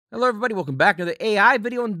Hello everybody, welcome back to the AI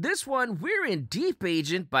video. In this one, we're in Deep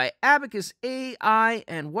Agent by Abacus AI,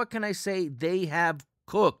 and what can I say? They have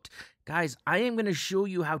cooked. Guys, I am going to show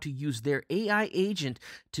you how to use their AI agent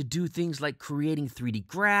to do things like creating 3D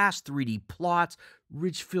graphs, 3D plots,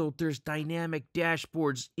 rich filters, dynamic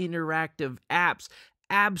dashboards, interactive apps,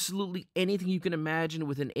 absolutely anything you can imagine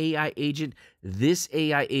with an AI agent. This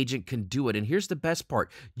AI agent can do it. And here's the best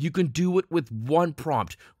part. You can do it with one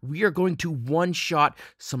prompt. We are going to one-shot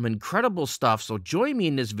some incredible stuff. So join me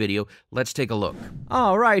in this video. Let's take a look.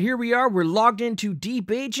 All right, here we are. We're logged into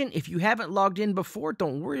Deep Agent. If you haven't logged in before,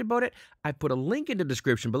 don't worry about it. I put a link in the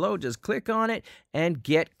description below. Just click on it and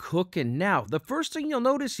get cooking. Now, the first thing you'll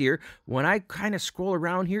notice here when I kind of scroll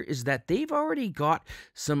around here is that they've already got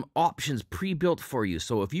some options pre-built for you.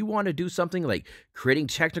 So if you want to do something like creating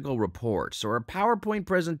technical reports or a PowerPoint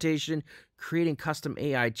presentation, creating custom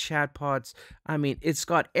AI chatbots, I mean, it's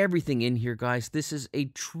got everything in here, guys. This is a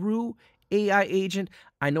true AI agent.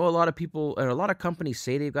 I know a lot of people and a lot of companies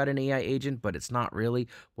say they've got an AI agent, but it's not really.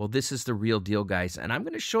 Well, this is the real deal, guys. And I'm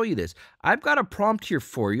going to show you this. I've got a prompt here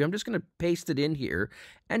for you. I'm just going to paste it in here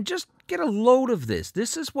and just get a load of this.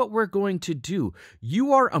 This is what we're going to do.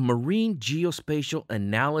 You are a marine geospatial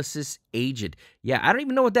analysis agent. Yeah, I don't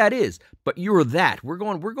even know what that is, but you're that. We're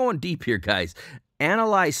going deep here, guys.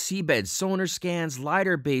 Analyze seabed sonar scans,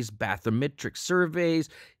 LiDAR-based bathymetric surveys,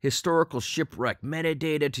 historical shipwreck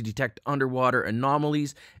metadata to detect underwater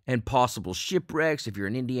anomalies and possible shipwrecks. If you're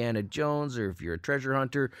an Indiana Jones or if you're a treasure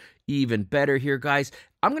hunter, even better here, guys.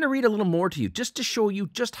 I'm going to read a little more to you just to show you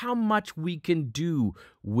just how much we can do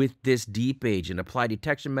with this Deep Agent. Apply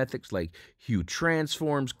detection methods like hue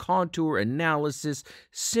transforms, contour analysis,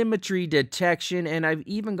 symmetry detection, and I've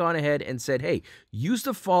even gone ahead and said, hey, use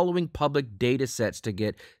the following public data sets to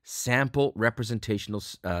get sample representational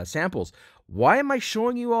samples. Why am I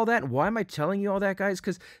showing you all that? Why am I telling you all that, guys?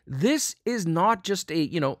 Because this is not just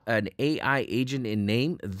an AI agent in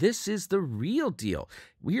name. This is the real deal.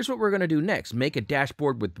 Here's what we're going to do next. Make a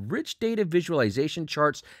dashboard with rich data visualization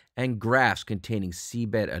charts and graphs containing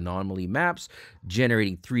seabed anomaly maps,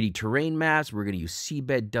 generating 3D terrain maps. We're going to use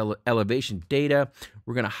seabed elevation data.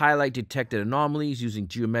 We're going to highlight detected anomalies using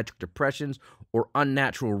geometric depressions or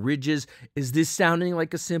unnatural ridges. Is this sounding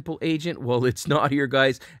like a simple agent? Well, it's not here,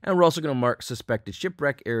 guys. And we're also going to mark suspected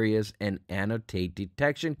shipwreck areas and annotate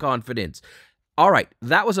detection confidence. All right,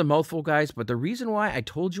 that was a mouthful, guys, but the reason why I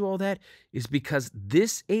told you all that is because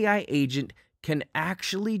this AI agent can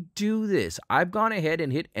actually do this. I've gone ahead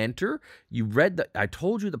and hit enter. You read that. I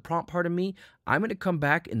told you the prompt part of me. I'm going to come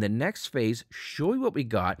back in the next phase, show you what we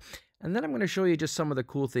got, and then I'm going to show you just some of the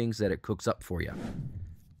cool things that it cooks up for you.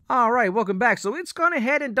 All right, welcome back. So it's gone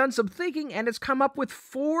ahead and done some thinking, and it's come up with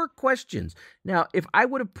 4 questions. Now, if I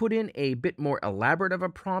would have put in a bit more elaborate of a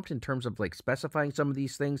prompt in terms of like specifying some of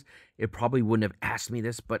these things, it probably wouldn't have asked me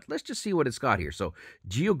this, but let's just see what it's got here. So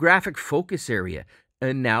geographic focus area,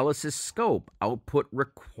 analysis scope, output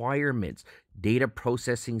requirements, data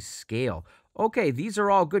processing scale. Okay, these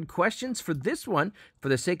are all good questions. For this one, for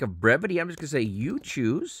the sake of brevity, I'm just going to say you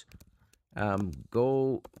choose.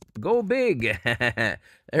 Go big.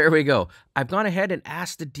 There we go. I've gone ahead and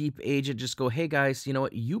asked the Deep Agent, just go, hey guys, you know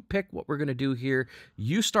what? You pick what we're going to do here.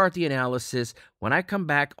 You start the analysis. When I come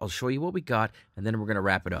back, I'll show you what we got, and then we're going to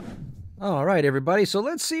wrap it up. All right, everybody. So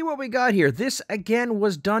let's see what we got here. This, again,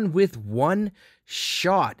 was done with one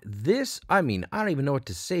shot. This, I mean, I don't even know what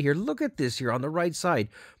to say here. Look at this here on the right side.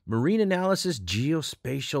 Marine Analysis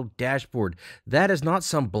Geospatial Dashboard. That is not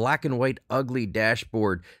some black and white ugly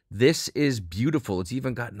dashboard. This is beautiful. It's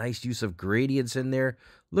even got nice use of gradients in there.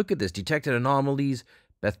 Look at this. Detected anomalies,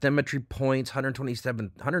 bathymetry points,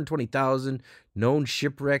 120,000, known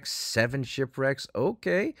shipwrecks, 7 shipwrecks.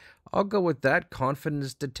 Okay, I'll go with that.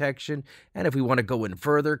 Confidence detection. And if we want to go in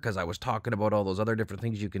further, because I was talking about all those other different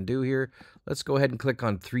things you can do here, let's go ahead and click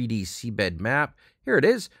on 3D seabed map. Here it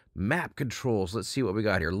is. Map controls. Let's see what we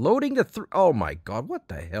got here. Loading the oh my God, what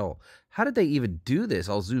the hell? How did they even do this?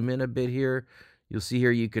 I'll zoom in a bit here. You'll see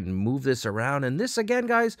here you can move this around. And this, again,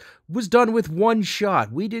 guys, was done with one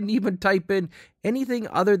shot. We didn't even type in anything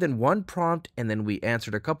other than one prompt, and then we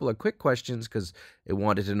answered a couple of quick questions because it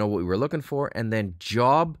wanted to know what we were looking for, and then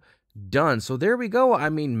job done. So there we go. I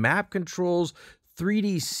mean, map controls,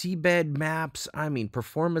 3D seabed maps, I mean,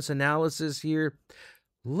 performance analysis here.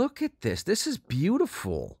 Look at this. This is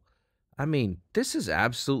beautiful. I mean, this is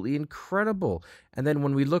absolutely incredible. And then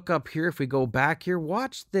when we look up here, if we go back here,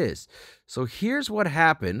 watch this. So here's what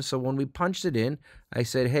happened. So when we punched it in, I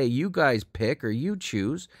said, hey, you guys pick or you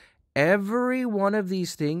choose. Every one of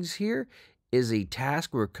these things here is a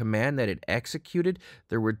task or a command that it executed.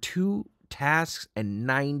 There were 2 tasks and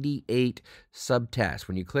 98 subtasks.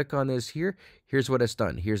 When you click on this here, here's what it's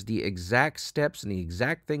done. Here's the exact steps and the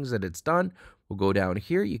exact things that it's done. We'll go down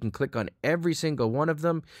here. You can click on every single one of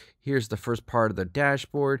them. Here's the first part of the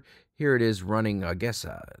dashboard. Here it is running, I guess,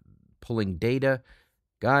 pulling data.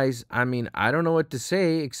 Guys, I mean, I don't know what to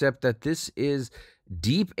say except that this is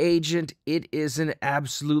Deep Agent. It is an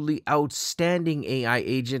absolutely outstanding AI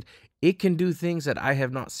agent. It can do things that I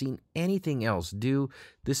have not seen anything else do.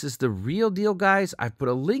 This is the real deal, guys. I've put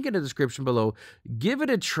a link in the description below. Give it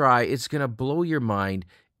a try. It's going to blow your mind.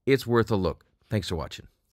 It's worth a look. Thanks for watching.